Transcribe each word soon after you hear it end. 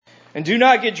And do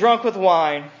not get drunk with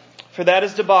wine, for that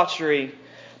is debauchery,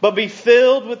 but be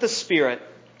filled with the Spirit,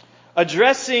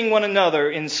 addressing one another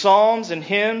in psalms and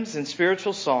hymns and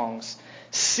spiritual songs,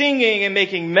 singing and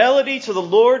making melody to the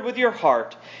Lord with your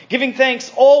heart, giving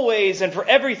thanks always and for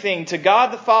everything to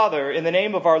God the Father in the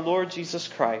name of our Lord Jesus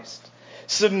Christ,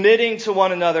 submitting to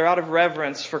one another out of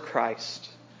reverence for Christ.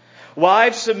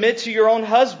 Wives, submit to your own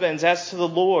husbands as to the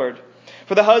Lord.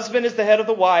 For the husband is the head of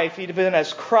the wife, even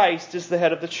as Christ is the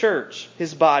head of the church,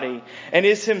 his body, and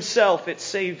is himself its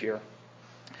Savior.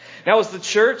 Now as the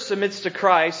church submits to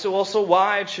Christ, so also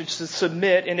wives should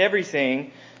submit in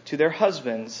everything to their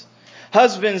husbands.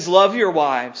 Husbands, love your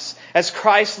wives, as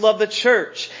Christ loved the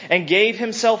church and gave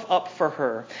himself up for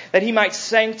her, that he might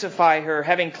sanctify her,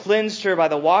 having cleansed her by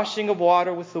the washing of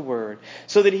water with the word,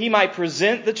 so that he might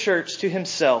present the church to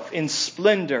himself in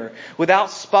splendor,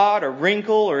 without spot or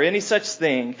wrinkle or any such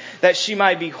thing, that she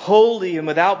might be holy and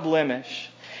without blemish.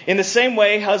 In the same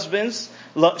way, husbands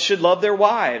should love their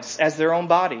wives as their own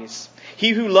bodies.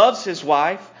 He who loves his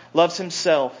wife loves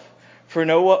himself. For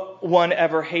no one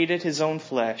ever hated his own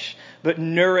flesh, but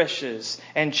nourishes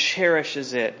and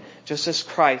cherishes it, just as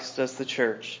Christ does the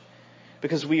church,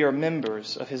 because we are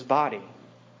members of his body.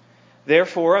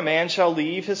 Therefore, a man shall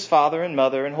leave his father and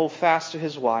mother and hold fast to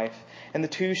his wife, and the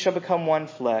two shall become one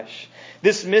flesh.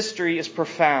 This mystery is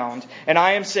profound, and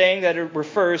I am saying that it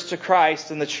refers to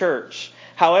Christ and the church.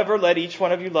 However, let each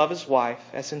one of you love his wife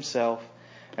as himself,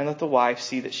 and let the wife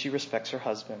see that she respects her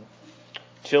husband.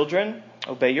 Children,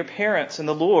 obey your parents in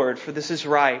the Lord, for this is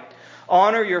right.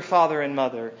 Honor your father and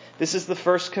mother. This is the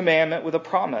first commandment with a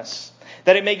promise,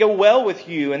 that it may go well with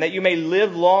you and that you may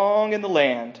live long in the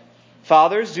land.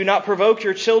 Fathers, do not provoke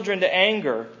your children to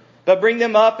anger, but bring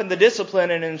them up in the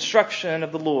discipline and instruction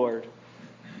of the Lord.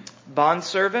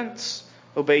 Bondservants,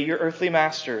 obey your earthly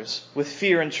masters with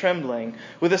fear and trembling,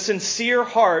 with a sincere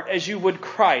heart as you would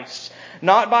Christ,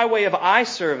 not by way of eye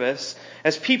service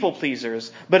as people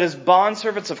pleasers, but as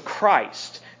bondservants of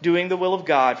Christ, doing the will of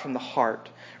God from the heart,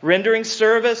 rendering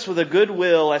service with a good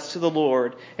will as to the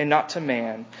Lord and not to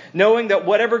man, knowing that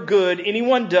whatever good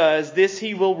anyone does, this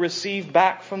he will receive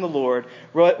back from the Lord,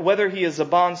 whether he is a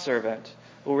bondservant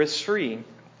or is free.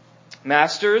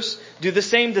 Masters, do the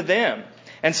same to them,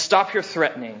 and stop your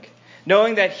threatening,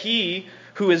 knowing that he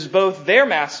who is both their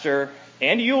master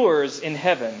and yours in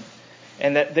heaven,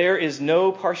 and that there is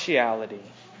no partiality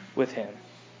with him.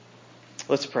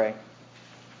 Let's pray.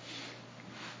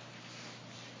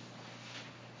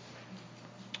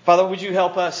 Father, would you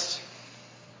help us?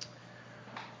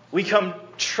 We come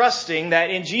trusting that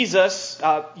in Jesus,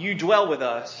 you dwell with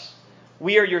us.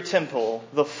 We are your temple.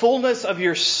 The fullness of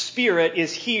your Spirit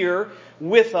is here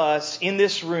with us in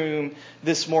this room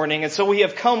this morning. And so we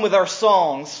have come with our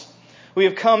songs. We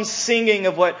have come singing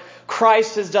of what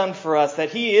Christ has done for us,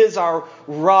 that he is our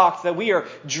rock, that we are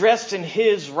dressed in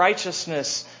his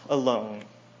righteousness alone.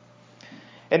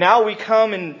 And now we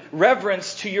come in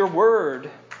reverence to your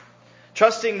word,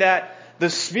 trusting that the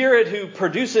Spirit who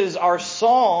produces our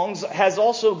songs has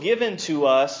also given to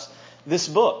us this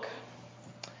book,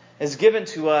 has given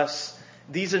to us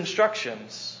these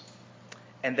instructions,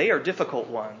 and they are difficult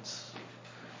ones.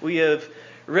 We have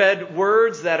read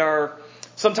words that are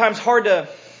sometimes hard to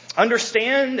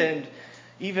understand and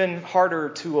even harder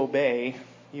to obey,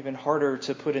 even harder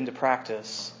to put into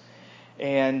practice.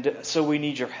 And so we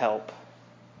need your help.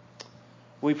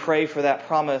 We pray for that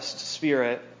promised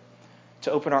Spirit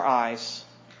to open our eyes,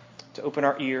 to open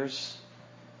our ears,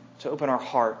 to open our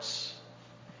hearts,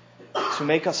 to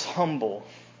make us humble,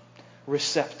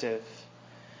 receptive.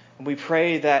 And we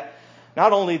pray that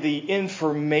not only the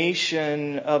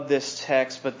information of this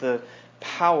text, but the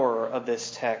power of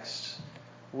this text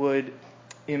would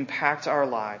impact our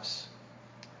lives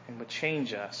and would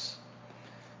change us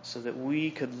so that we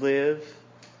could live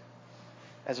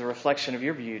as a reflection of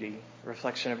your beauty, a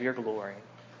reflection of your glory.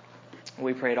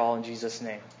 We pray it all in Jesus'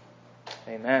 name.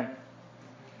 Amen.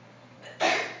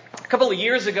 A couple of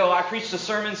years ago, I preached a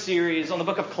sermon series on the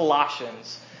book of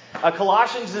Colossians.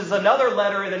 Colossians is another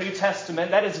letter in the New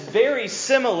Testament that is very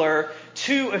similar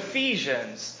to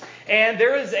Ephesians. And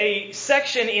there is a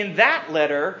section in that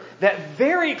letter that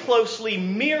very closely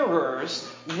mirrors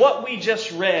what we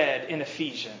just read in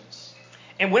Ephesians.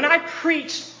 And when I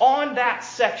preached on that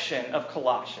section of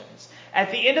Colossians,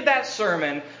 at the end of that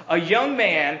sermon, a young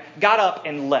man got up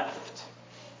and left.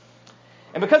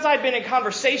 And because I'd been in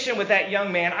conversation with that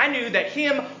young man, I knew that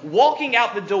him walking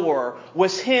out the door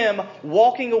was him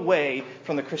walking away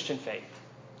from the Christian faith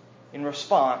in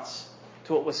response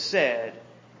to what was said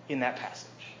in that passage.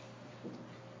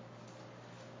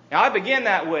 Now, I began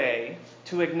that way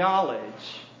to acknowledge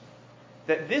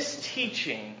that this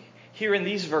teaching here in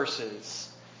these verses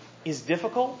is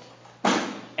difficult,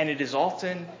 and it is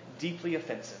often deeply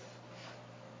offensive.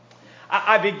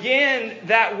 I begin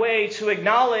that way to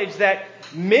acknowledge that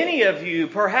many of you,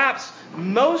 perhaps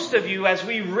most of you, as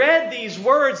we read these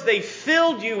words, they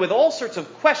filled you with all sorts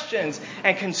of questions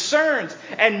and concerns,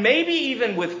 and maybe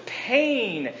even with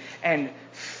pain and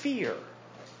fear.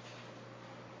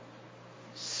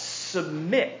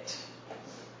 Submit.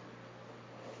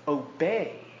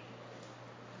 Obey.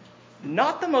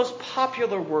 Not the most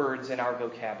popular words in our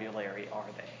vocabulary, are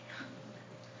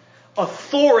they?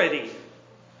 Authority.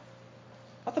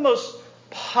 Not the most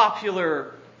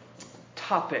popular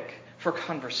topic for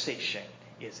conversation,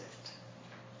 is it?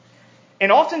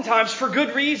 And oftentimes for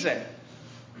good reason.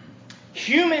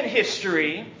 Human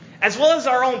history, as well as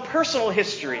our own personal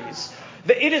histories,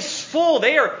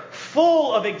 they are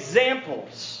full of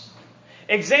examples.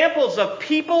 Examples of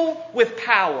people with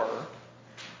power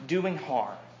doing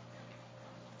harm.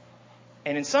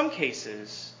 And in some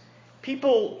cases,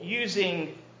 people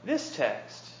using this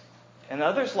text and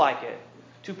others like it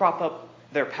to prop up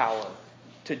their power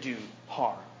to do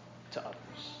harm to others.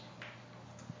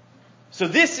 So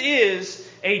this is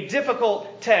a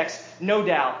difficult text, no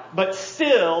doubt, but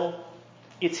still,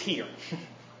 it's here.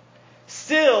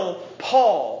 Still,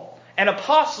 Paul, an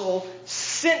apostle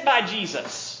sent by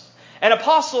Jesus, an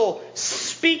apostle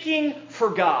speaking for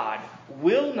God,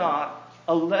 will not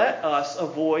let us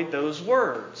avoid those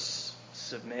words.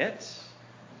 Submit,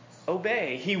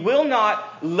 obey. He will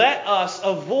not let us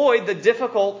avoid the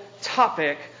difficult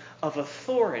topic of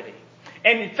authority.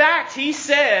 And in fact, he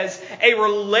says a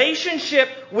relationship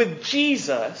with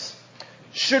Jesus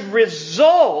should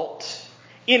result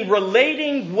in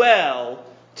relating well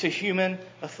to human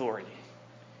authority.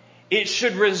 It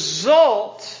should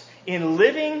result in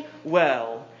living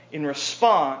well in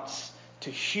response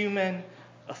to human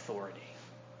authority.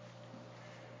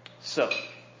 So,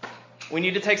 we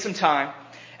need to take some time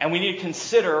and we need to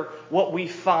consider what we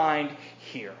find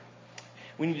here.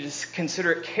 We need to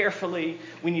consider it carefully.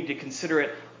 We need to consider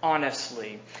it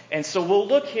honestly. And so we'll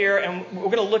look here and we're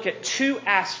going to look at two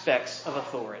aspects of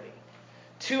authority.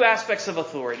 Two aspects of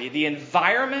authority. The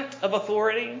environment of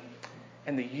authority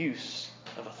and the use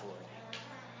of authority.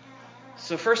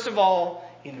 So first of all,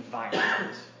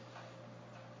 environment.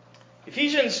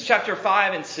 Ephesians chapter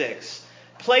 5 and 6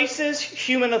 places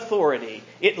human authority.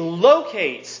 It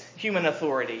locates human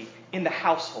authority in the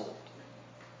household.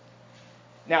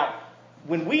 Now,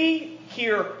 when we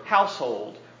hear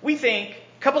household, we think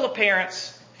a couple of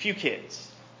parents, few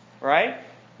kids, right?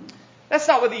 That's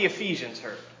not what the Ephesians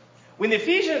heard. When the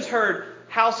Ephesians heard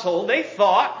household, they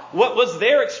thought what was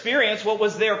their experience, what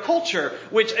was their culture,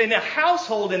 which in a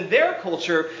household in their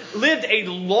culture lived a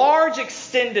large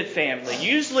extended family,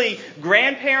 usually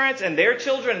grandparents and their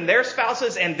children and their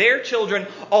spouses and their children,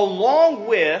 along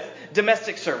with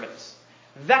domestic servants.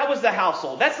 That was the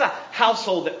household. That's the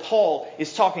household that Paul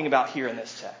is talking about here in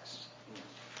this text.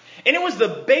 And it was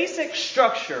the basic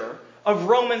structure of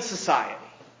Roman society.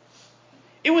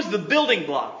 It was the building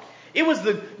block. It was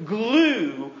the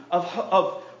glue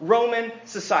of Roman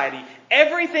society.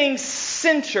 Everything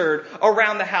centered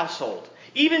around the household.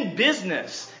 Even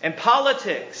business and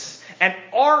politics and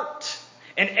art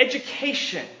and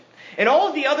education and all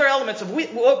of the other elements of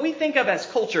what we think of as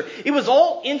culture, it was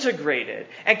all integrated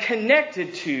and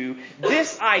connected to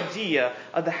this idea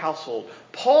of the household.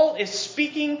 Paul is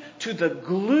speaking to the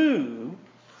glue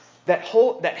that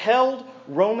held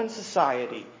Roman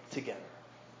society together.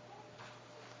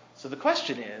 So the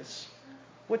question is,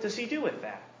 what does he do with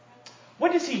that?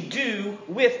 What does he do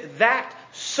with that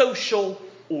social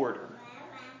order?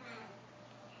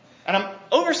 And I'm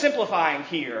oversimplifying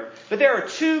here, but there are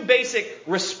two basic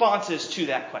responses to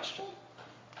that question.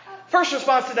 First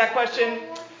response to that question,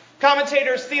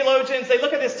 commentators, theologians, they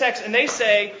look at this text and they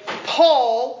say,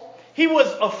 Paul, he was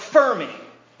affirming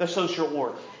the social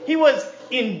order. He was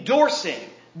endorsing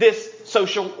this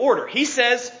social order. He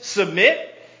says, submit.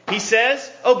 He says,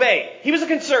 obey. He was a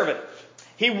conservative.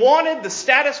 He wanted the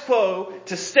status quo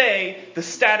to stay the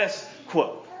status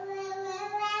quo.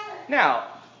 Now,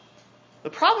 the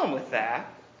problem with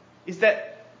that is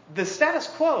that the status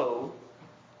quo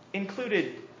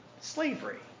included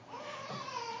slavery.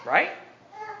 Right?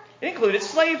 It included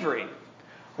slavery.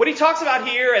 What he talks about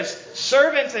here as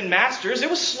servants and masters, it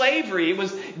was slavery. It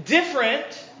was different,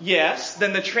 yes,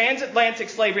 than the transatlantic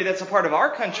slavery that's a part of our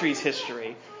country's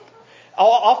history.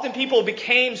 Often people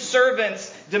became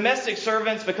servants, domestic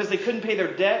servants, because they couldn't pay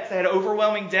their debts. They had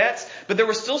overwhelming debts. But there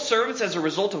were still servants as a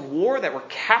result of war that were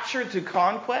captured through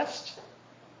conquest.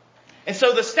 And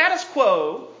so the status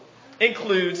quo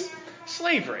includes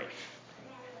slavery.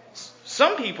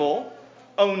 Some people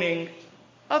owning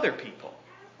other people.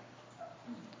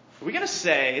 Are we going to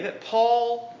say that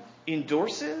Paul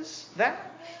endorses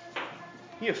that?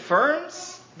 He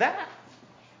affirms that?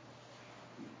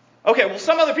 Okay, well,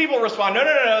 some other people respond, no,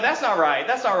 that's not right.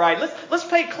 That's not right. Let's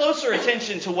pay closer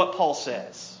attention to what Paul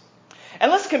says.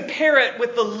 And let's compare it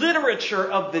with the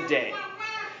literature of the day.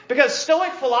 Because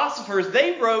Stoic philosophers,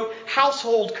 they wrote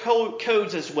household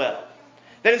codes as well,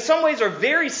 that in some ways are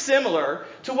very similar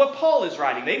to what Paul is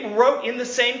writing. They wrote in the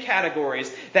same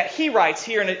categories that he writes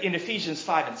here in Ephesians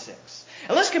 5 and 6.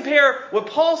 And let's compare what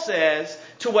Paul says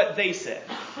to what they said.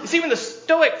 You see, when the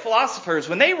Stoic philosophers,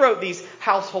 when they wrote these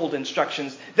household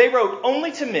instructions, they wrote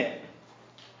only to men.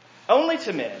 Only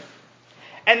to men.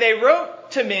 And they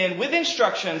wrote to men with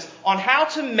instructions on how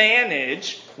to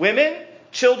manage women,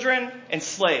 children, and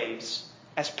slaves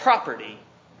as property,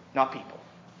 not people.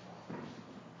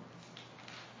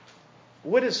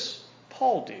 What does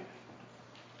Paul do?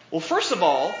 Well, first of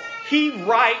all, he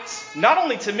writes not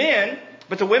only to men,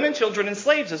 but to women, children, and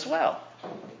slaves as well.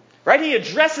 Right? He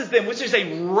addresses them, which is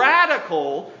a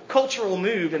radical cultural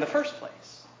move in the first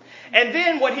place. And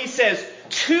then what he says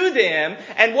to them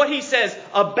and what he says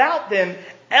about them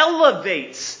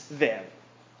elevates them,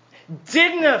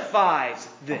 dignifies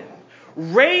them,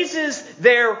 raises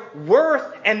their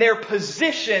worth and their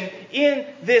position in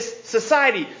this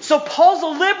society. So Paul's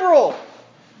a liberal.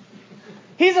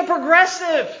 He's a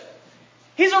progressive.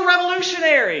 He's a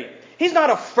revolutionary. He's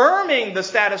not affirming the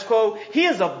status quo. He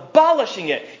is abolishing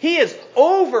it. He is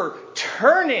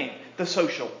overturning the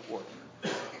social order.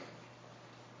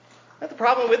 But the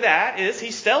problem with that is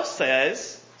he still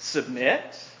says, submit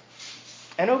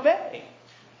and obey.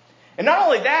 And not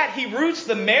only that, he roots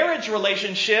the marriage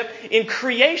relationship in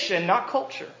creation, not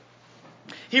culture.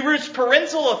 He roots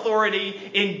parental authority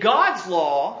in God's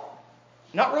law,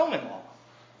 not Roman law.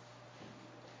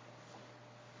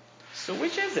 So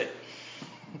which is it?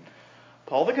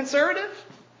 Paul the conservative?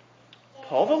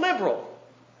 Paul the liberal?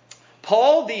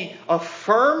 Paul the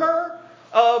affirmer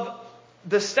of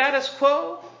the status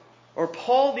quo? Or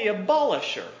Paul the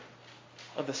abolisher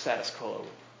of the status quo?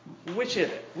 Which is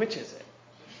it? Which is it?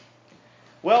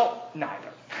 Well,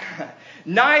 neither.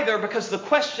 Neither, because the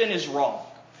question is wrong.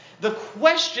 The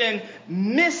question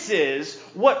misses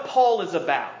what Paul is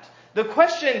about. The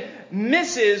question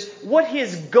misses what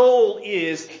his goal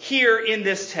is here in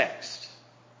this text.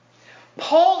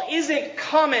 Paul isn't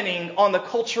commenting on the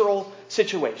cultural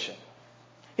situation.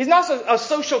 He's not a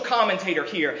social commentator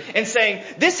here and saying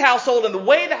this household and the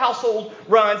way the household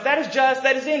runs, that is just,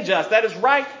 that is unjust, that is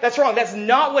right, that's wrong. That's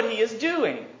not what he is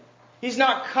doing. He's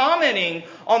not commenting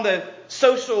on the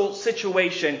social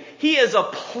situation. He is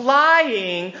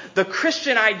applying the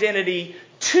Christian identity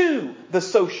to the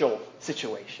social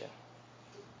situation.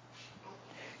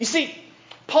 You see,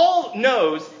 Paul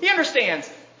knows, he understands,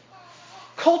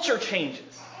 culture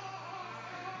changes.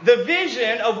 The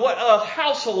vision of what a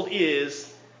household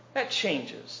is, that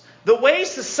changes. The way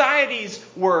societies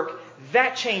work,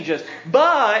 that changes.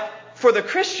 But for the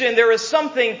Christian, there is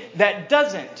something that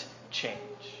doesn't change.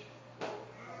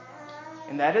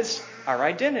 And that is our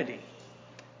identity.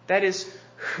 That is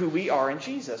who we are in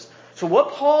Jesus. So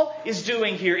what Paul is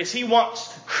doing here is he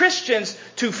wants Christians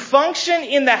to function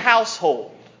in the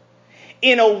household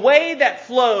in a way that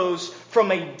flows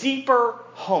from a deeper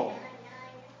home.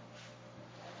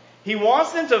 He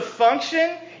wants them to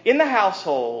function in the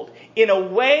household in a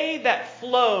way that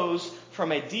flows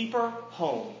from a deeper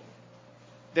home.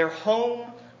 Their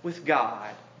home with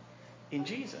God in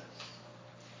Jesus.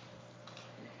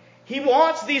 He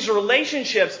wants these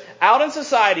relationships out in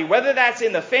society, whether that's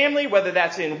in the family, whether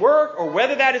that's in work, or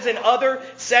whether that is in other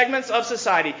segments of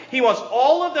society. He wants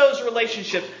all of those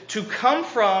relationships to come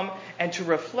from and to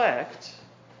reflect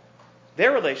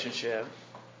their relationship,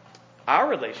 our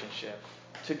relationship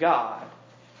to God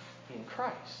in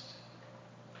Christ.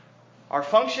 Our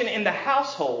function in the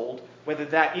household, whether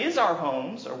that is our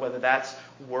homes, or whether that's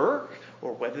work,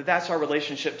 or whether that's our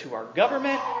relationship to our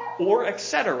government, or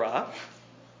etc.,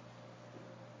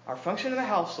 our function in the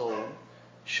household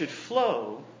should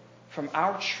flow from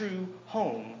our true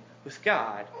home with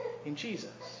God in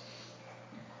Jesus.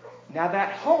 Now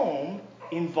that home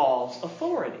involves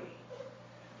authority.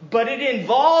 But it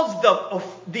involves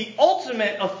the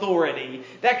ultimate authority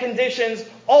that conditions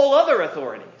all other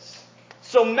authorities.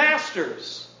 So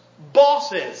masters,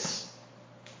 bosses,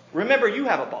 remember you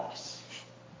have a boss.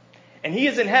 And he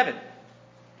is in heaven.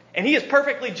 And he is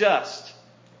perfectly just.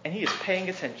 And he is paying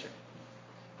attention.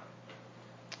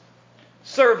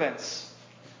 Servants,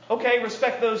 okay,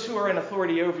 respect those who are in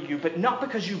authority over you, but not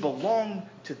because you belong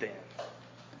to them,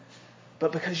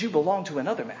 but because you belong to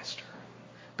another master.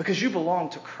 because you belong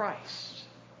to Christ.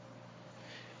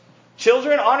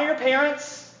 Children, honor your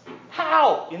parents.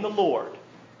 How? In the Lord.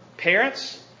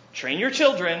 Parents, train your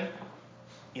children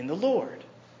in the Lord.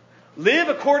 Live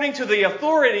according to the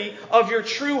authority of your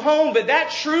true home. But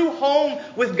that true home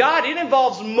with God, it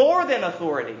involves more than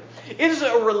authority. It is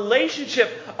a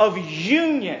relationship of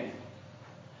union,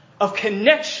 of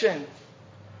connection,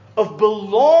 of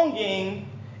belonging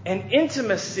and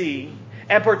intimacy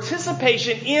and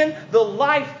participation in the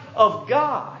life of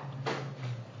God.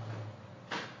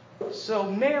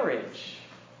 So marriage.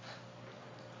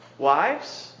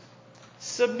 Wives,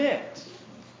 submit.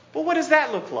 But what does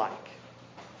that look like?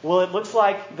 Well, it looks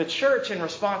like the church in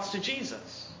response to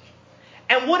Jesus.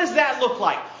 And what does that look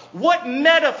like? What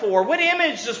metaphor, what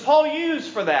image does Paul use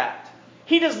for that?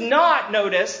 He does not,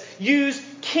 notice, use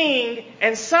king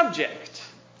and subject.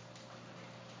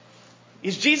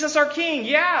 Is Jesus our king?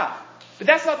 Yeah. But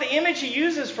that's not the image he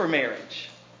uses for marriage.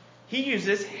 He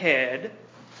uses head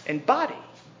and body.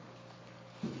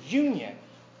 Union.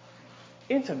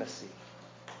 Intimacy.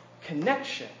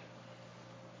 Connection.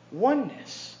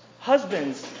 Oneness.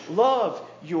 Husbands, love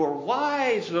your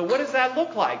wives. Well, what does that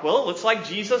look like? Well, it looks like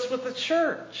Jesus with the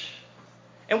church.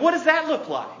 And what does that look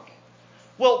like?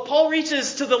 Well, Paul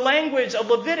reaches to the language of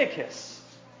Leviticus.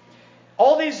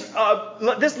 All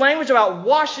this language about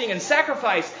washing and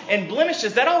sacrifice and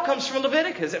blemishes, that all comes from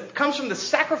Leviticus. It comes from the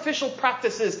sacrificial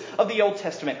practices of the Old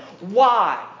Testament.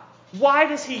 Why? Why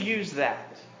does he use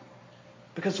that?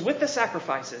 Because with the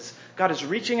sacrifices, God is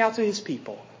reaching out to his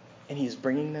people and he is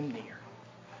bringing them near.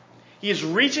 He is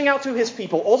reaching out to his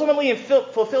people, ultimately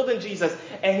fulfilled in Jesus,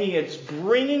 and he is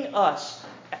bringing us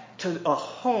to a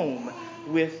home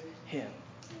with him,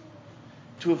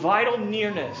 to a vital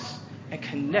nearness and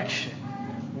connection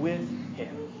with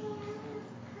him.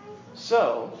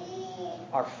 So,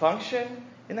 our function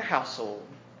in the household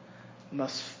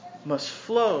must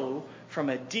flow from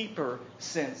a deeper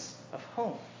sense of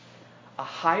home, a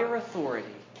higher authority,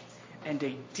 and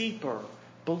a deeper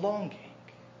belonging.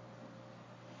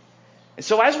 And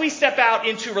so as we step out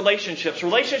into relationships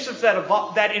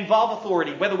that involve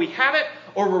authority, whether we have it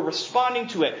or we're responding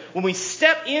to it, when we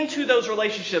step into those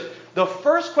relationships, the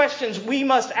first questions we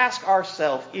must ask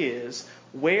ourselves is,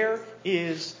 where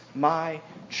is my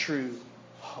true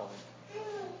home?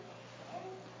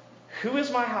 Who is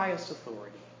my highest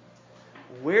authority?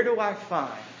 Where do I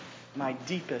find my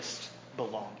deepest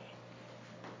belonging?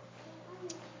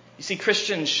 You see,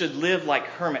 Christians should live like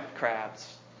hermit crabs.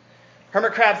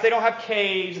 Hermit crabs, they don't have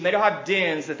caves and they don't have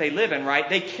dens that they live in, right?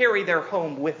 They carry their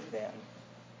home with them.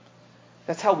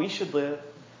 That's how we should live.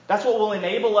 That's what will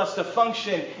enable us to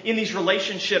function in these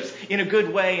relationships in a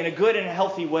good way, in a good and a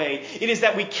healthy way. It is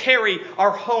that we carry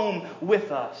our home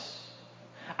with us.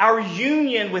 Our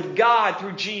union with God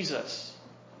through Jesus.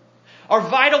 Our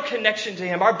vital connection to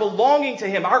him, our belonging to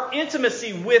him, our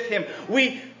intimacy with him.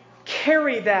 We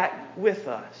carry that with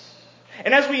us.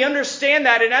 And as we understand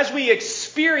that and as we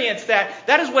experience that,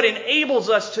 that is what enables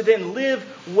us to then live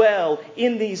well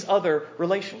in these other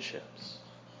relationships.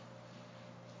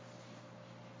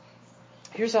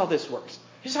 Here's how this works.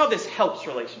 Here's how this helps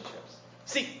relationships.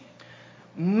 See,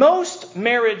 most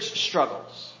marriage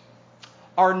struggles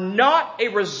are not a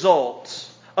result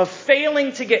of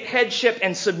failing to get headship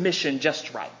and submission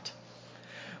just right.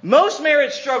 Most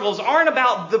marriage struggles aren't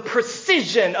about the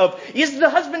precision of, is the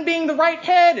husband being the right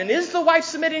head and is the wife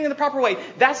submitting in the proper way?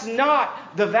 That's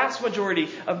not the vast majority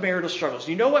of marital struggles.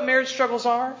 You know what marriage struggles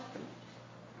are?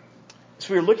 It's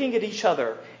we're looking at each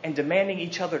other and demanding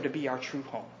each other to be our true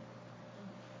home.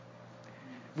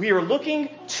 We are looking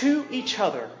to each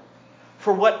other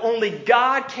for what only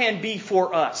God can be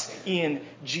for us in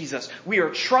Jesus. We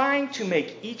are trying to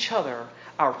make each other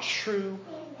our true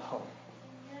home.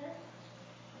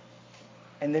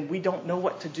 And then we don't know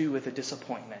what to do with the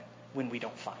disappointment when we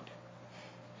don't find it.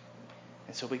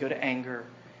 And so we go to anger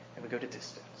and we go to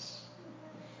distance.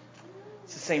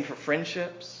 It's the same for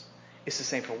friendships. It's the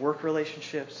same for work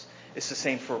relationships. It's the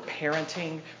same for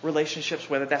parenting relationships,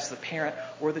 whether that's the parent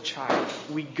or the child.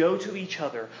 We go to each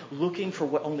other looking for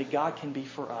what only God can be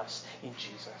for us in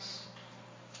Jesus.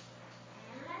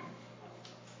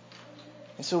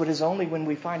 And so it is only when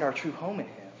we find our true home in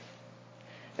him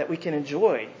that we can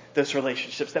enjoy those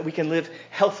relationships, that we can live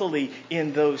healthily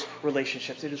in those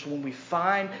relationships. It is when we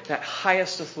find that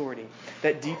highest authority,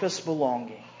 that deepest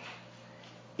belonging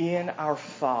in our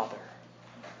Father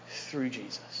through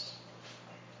Jesus.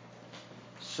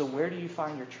 So where do you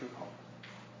find your true home,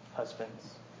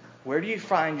 husbands? Where do you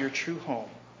find your true home,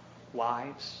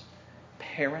 wives,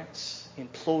 parents,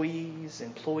 employees,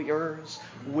 employers?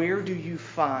 Where do you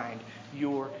find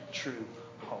your true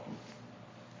home?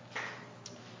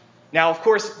 Now, of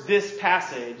course, this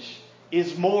passage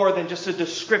is more than just a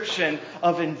description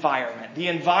of environment. The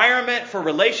environment for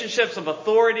relationships of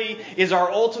authority is our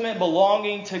ultimate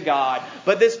belonging to God.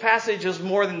 But this passage is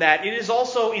more than that. It is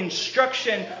also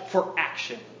instruction for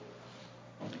action.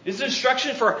 It's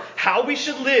instruction for how we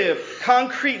should live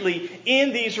concretely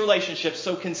in these relationships.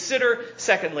 So consider,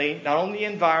 secondly, not only the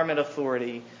environment of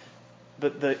authority,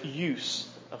 but the use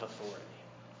of authority.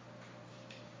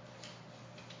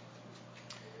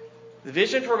 The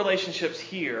vision for relationships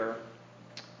here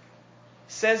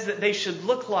says that they should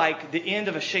look like the end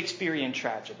of a Shakespearean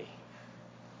tragedy.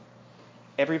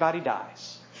 Everybody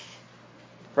dies.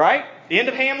 Right? The end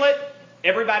of Hamlet,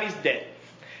 everybody's dead.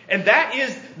 And that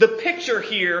is the picture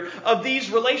here of these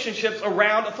relationships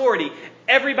around authority.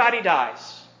 Everybody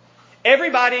dies.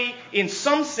 Everybody, in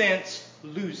some sense,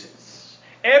 loses.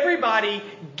 Everybody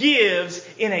gives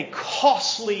in a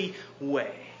costly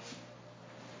way.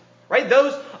 Right?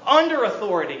 Those under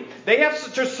authority, they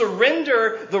have to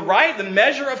surrender the right, the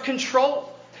measure of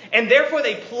control. And therefore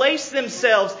they place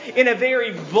themselves in a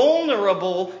very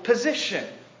vulnerable position.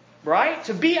 Right?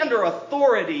 To be under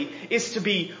authority is to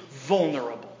be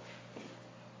vulnerable.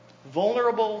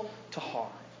 Vulnerable to harm.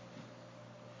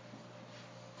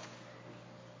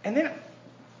 And then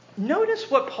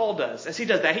notice what Paul does as he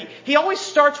does that. He always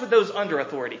starts with those under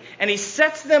authority. And he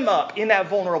sets them up in that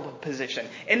vulnerable position.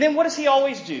 And then what does he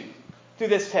always do through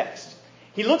this text?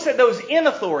 He looks at those in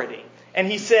authority and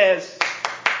he says,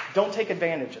 don't take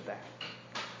advantage of that.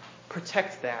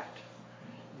 Protect that.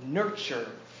 Nurture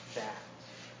that.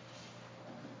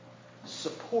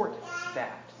 Support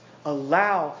that.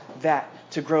 Allow that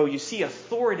to grow. You see,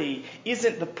 authority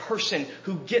isn't the person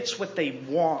who gets what they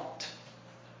want.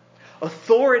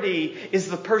 Authority is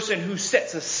the person who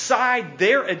sets aside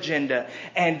their agenda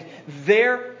and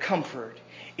their comfort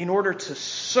in order to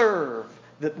serve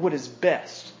what is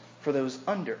best for those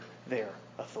under their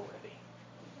authority.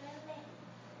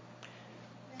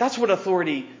 That's what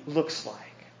authority looks like.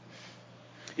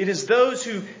 It is those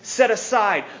who set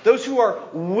aside, those who are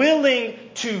willing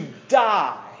to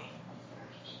die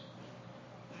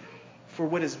for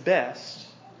what is best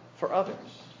for others.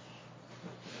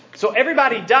 So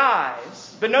everybody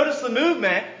dies, but notice the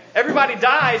movement. Everybody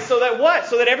dies so that what?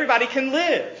 So that everybody can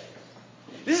live.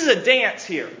 This is a dance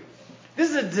here.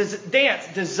 This is a dance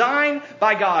designed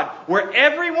by God where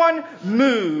everyone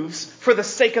moves for the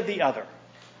sake of the other.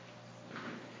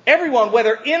 Everyone,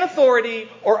 whether in authority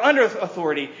or under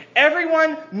authority,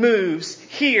 everyone moves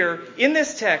here in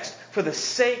this text for the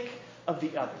sake of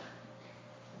the other.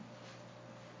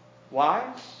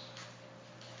 Wives,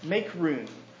 make room,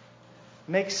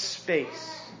 make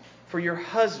space for your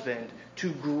husband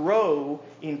to grow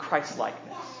in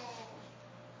Christ-likeness.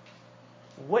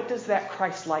 What does that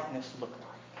Christ-likeness look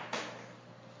like?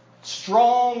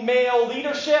 Strong male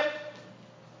leadership?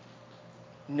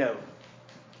 No.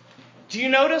 Do you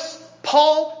notice?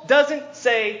 Paul doesn't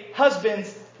say,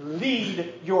 husbands,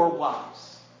 lead your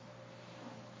wives.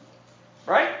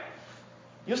 Right?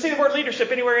 You'll see the word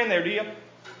leadership anywhere in there, do you?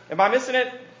 Am I missing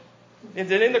it?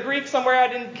 Is it in the Greek somewhere I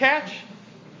didn't catch?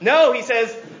 No, he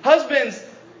says, husbands,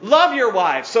 love your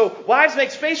wives. So wives,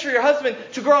 make space for your husband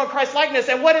to grow in Christ-likeness.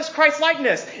 And what is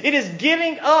Christ-likeness? It is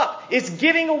giving up. It's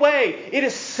giving away. It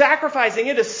is sacrificing.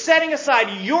 It is setting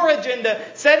aside your agenda,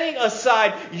 setting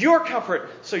aside your comfort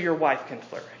so your wife can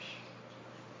flourish.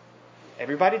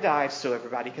 Everybody dies so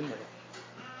everybody can live.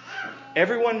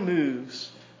 Everyone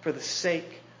moves for the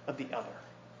sake of the other.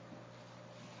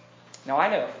 Now I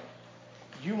know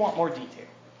you want more detail.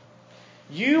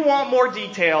 You want more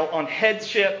detail on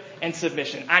headship and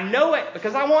submission. I know it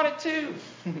because I want it too.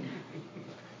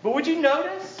 But would you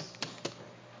notice?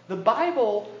 The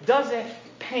Bible doesn't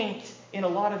paint in a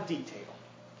lot of detail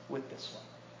with this one.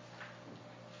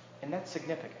 And that's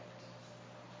significant.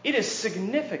 It is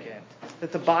significant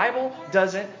that the Bible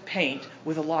doesn't paint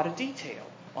with a lot of detail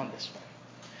on this one.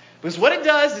 Because what it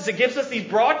does is it gives us these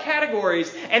broad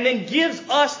categories and then gives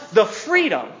us the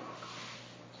freedom,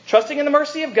 trusting in the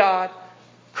mercy of God,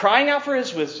 crying out for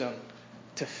His wisdom,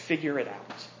 to figure it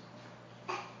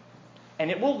out. And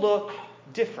it will look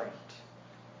different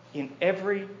in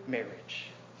every marriage.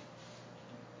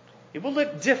 It will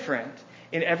look different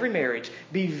in every marriage.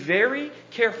 Be very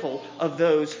careful of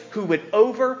those who would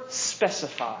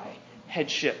over-specify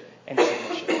headship and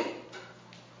submission.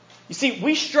 You see,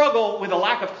 we struggle with a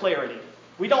lack of clarity.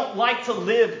 We don't like to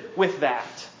live with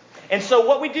that. And so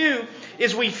what we do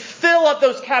is we fill up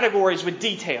those categories with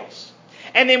details.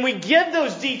 And then we give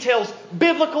those details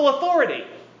biblical authority.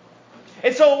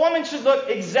 And so a woman should look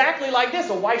exactly like this.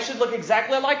 A wife should look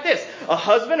exactly like this. A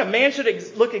husband, a man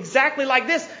should look exactly like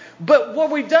this. But what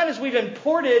we've done is we've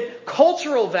imported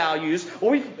cultural values,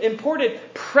 or we've imported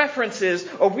preferences,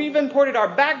 or we've imported our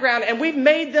background, and we've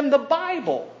made them the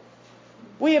Bible.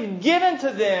 We have given to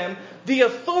them the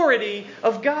authority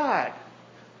of God.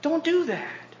 Don't do that.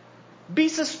 Be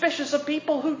suspicious of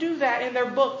people who do that in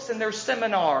their books and their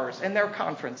seminars and their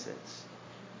conferences.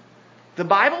 The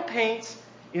Bible paints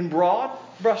in broad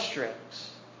brushstrokes,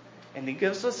 and it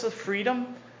gives us the freedom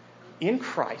in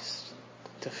Christ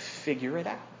to figure it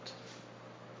out.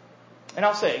 And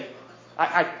I'll say,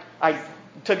 I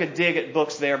took a dig at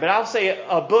books there, but I'll say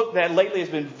a book that lately has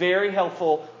been very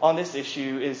helpful on this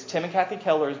issue is Tim and Kathy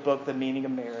Keller's book, The Meaning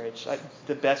of Marriage.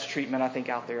 The best treatment, I think,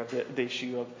 out there of the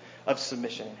issue of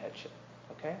submission and headship.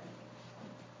 Okay?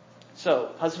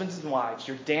 So, husbands and wives,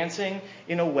 you're dancing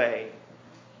in a way,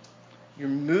 you're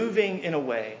moving in a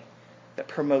way that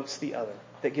promotes the other,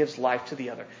 that gives life to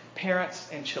the other. Parents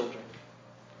and children,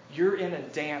 you're in a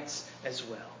dance as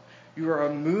well. You are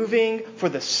moving for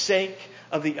the sake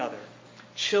of the other.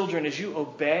 Children, as you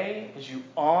obey, as you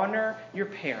honor your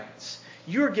parents,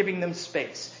 you're giving them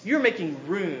space. You're making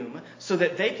room so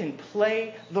that they can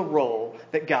play the role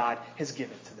that God has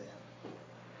given to them.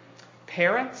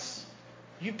 Parents,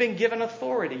 you've been given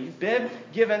authority. You've been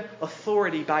given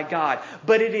authority by God.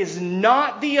 But it is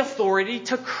not the authority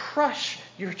to crush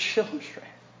your children.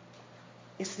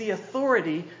 It's the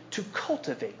authority to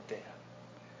cultivate them.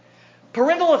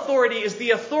 Parental authority is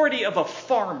the authority of a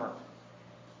farmer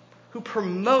who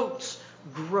promotes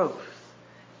growth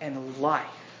and life.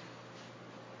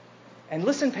 And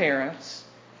listen, parents,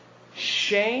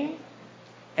 shame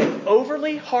and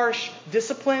overly harsh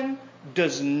discipline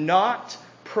does not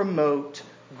promote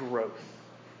growth.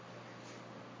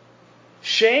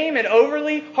 Shame and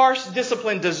overly harsh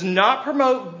discipline does not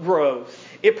promote growth.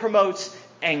 It promotes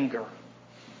anger.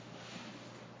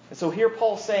 And so here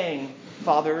Paul's saying,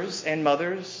 fathers and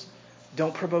mothers,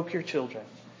 don't provoke your children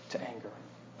to anger.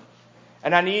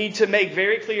 And I need to make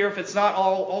very clear, if it's not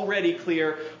already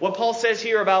clear, what Paul says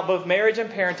here about both marriage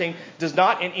and parenting does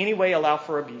not in any way allow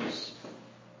for abuse.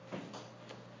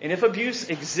 And if abuse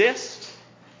exists,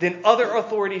 then other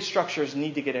authority structures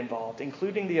need to get involved,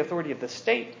 including the authority of the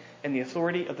state and the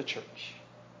authority of the church.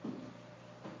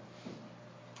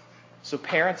 So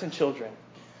parents and children,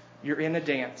 you're in a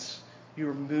dance.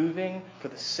 You're moving for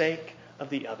the sake of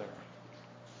the other.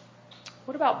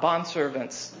 What about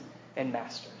bondservants and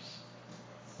masters?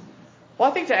 Well,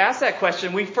 I think to ask that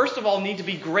question, we first of all need to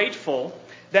be grateful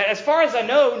that as far as I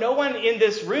know, no one in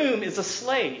this room is a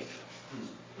slave.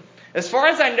 As far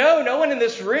as I know, no one in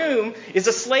this room is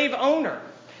a slave owner.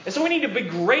 And so we need to be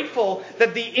grateful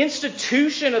that the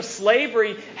institution of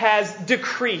slavery has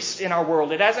decreased in our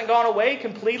world. It hasn't gone away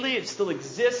completely. It still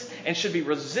exists and should be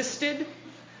resisted.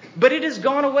 But it has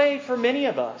gone away for many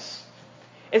of us.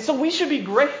 And so we should be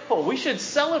grateful. We should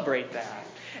celebrate that.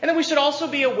 And then we should also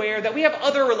be aware that we have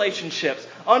other relationships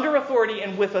under authority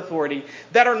and with authority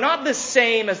that are not the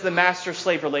same as the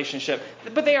master-slave relationship,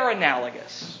 but they are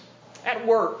analogous. At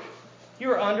work,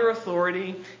 you are under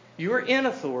authority. You are in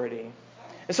authority.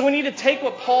 And so we need to take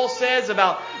what Paul says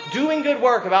about doing good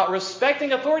work, about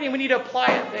respecting authority, and we need to apply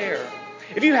it there.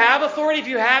 If you have authority, if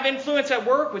you have influence at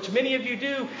work, which many of you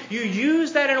do, you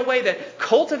use that in a way that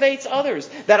cultivates others,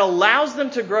 that allows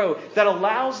them to grow, that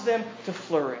allows them to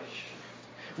flourish.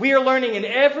 We are learning in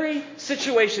every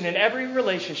situation, in every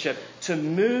relationship, to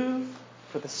move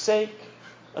for the sake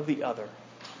of the other.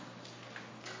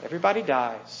 Everybody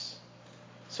dies,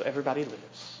 so everybody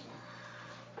lives.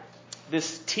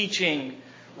 This teaching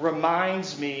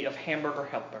reminds me of Hamburger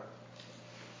Helper.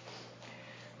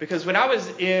 Because when I was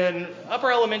in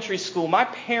upper elementary school, my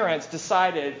parents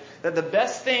decided that the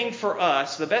best thing for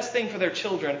us, the best thing for their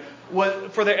children,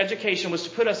 for their education, was to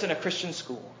put us in a Christian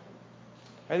school.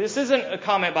 Right, this isn't a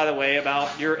comment, by the way,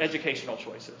 about your educational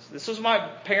choices. This was my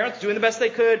parents doing the best they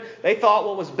could. They thought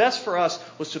what was best for us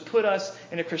was to put us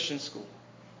in a Christian school.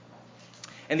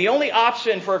 And the only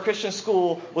option for a Christian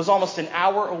school was almost an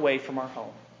hour away from our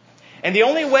home. And the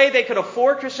only way they could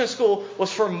afford Christian school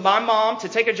was for my mom to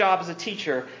take a job as a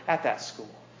teacher at that school.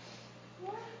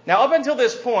 Now, up until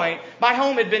this point, my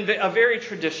home had been a very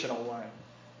traditional one.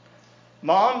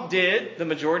 Mom did the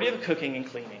majority of the cooking and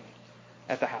cleaning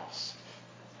at the house.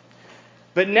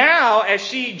 But now, as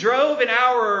she drove an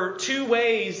hour 2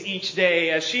 ways each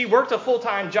day, as she worked a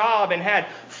full-time job and had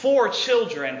 4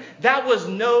 children, that was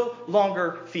no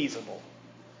longer feasible.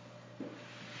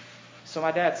 So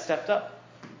my dad stepped up.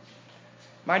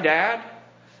 My dad,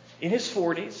 in his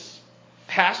 40s,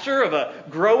 pastor of a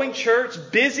growing church,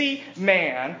 busy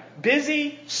man,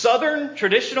 busy Southern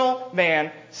traditional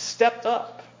man, stepped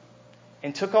up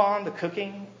and took on the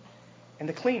cooking and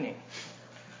the cleaning.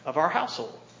 of our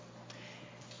household.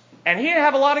 And he didn't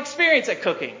have a lot of experience at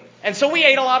cooking. And so we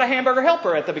ate a lot of Hamburger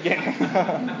Helper at the beginning.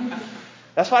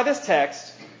 That's why this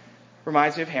text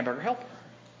reminds me of Hamburger Helper.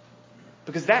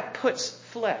 Because that puts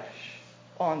flesh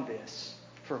on this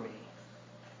for me.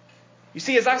 You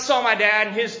see, as I saw my dad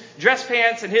in his dress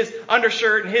pants and his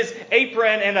undershirt and his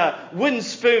apron and a wooden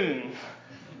spoon,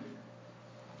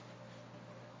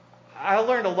 I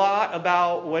learned a lot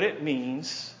about what it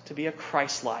means to be a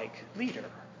Christ-like leader.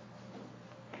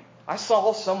 I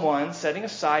saw someone setting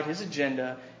aside his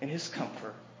agenda and his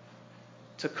comfort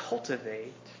to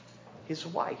cultivate his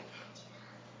wife,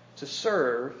 to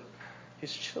serve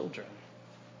his children.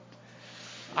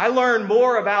 I learned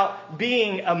more about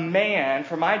being a man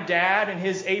from my dad and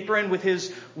his apron with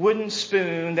his wooden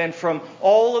spoon than from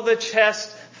all of the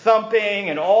chest thumping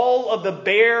and all of the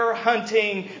bear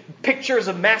hunting pictures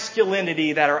of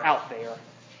masculinity that are out there.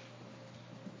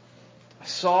 I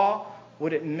saw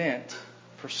what it meant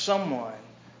for someone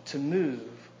to move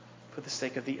for the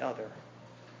sake of the other.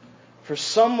 For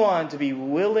someone to be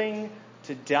willing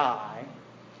to die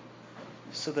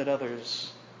so that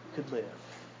others could live.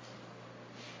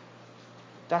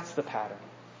 That's the pattern.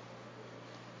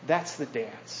 That's the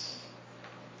dance.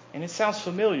 And it sounds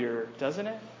familiar, doesn't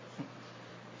it?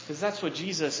 Because that's what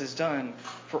Jesus has done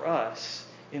for us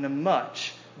in a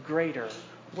much greater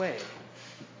way.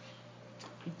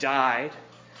 He died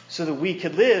so that we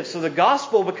could live. So the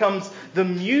gospel becomes the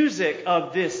music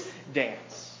of this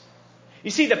dance.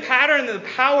 You see, the pattern and the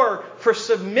power for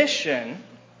submission,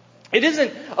 it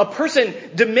isn't a person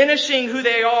diminishing who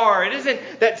they are. It isn't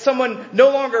that someone no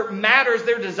longer matters.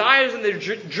 Their desires and their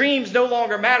dreams no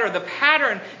longer matter. The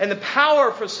pattern and the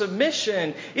power for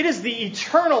submission, it is the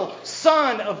eternal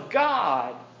Son of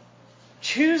God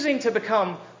choosing to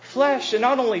become flesh, and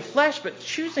not only flesh, but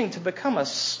choosing to become a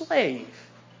slave,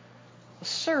 a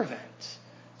servant,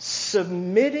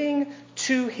 submitting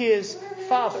to his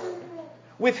Father,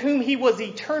 with whom he was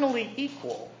eternally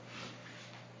equal,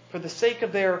 for the sake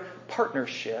of their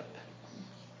partnership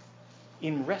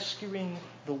in rescuing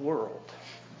the world.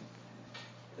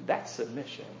 That's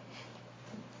submission.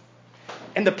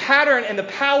 And the pattern and the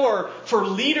power for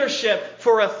leadership,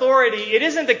 for authority, it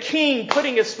isn't the king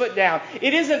putting his foot down.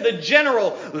 It isn't the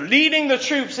general leading the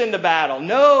troops into battle.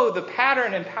 No, the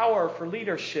pattern and power for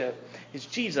leadership is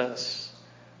Jesus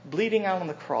bleeding out on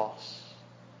the cross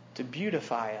to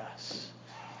beautify us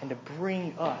and to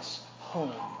bring us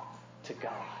home to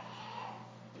God.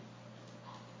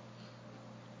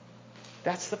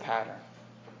 That's the pattern.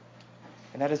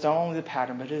 And that is not only the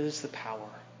pattern, but it is the power.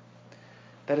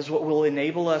 That is what will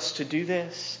enable us to do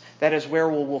this. That is where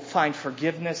we will find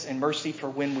forgiveness and mercy for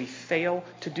when we fail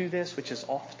to do this, which is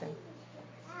often.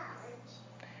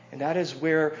 And that is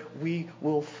where we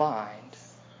will find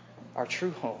our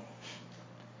true home,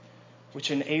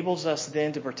 which enables us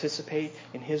then to participate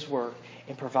in his work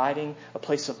in providing a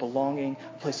place of belonging,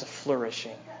 a place of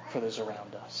flourishing for those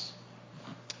around us.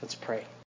 Let's pray.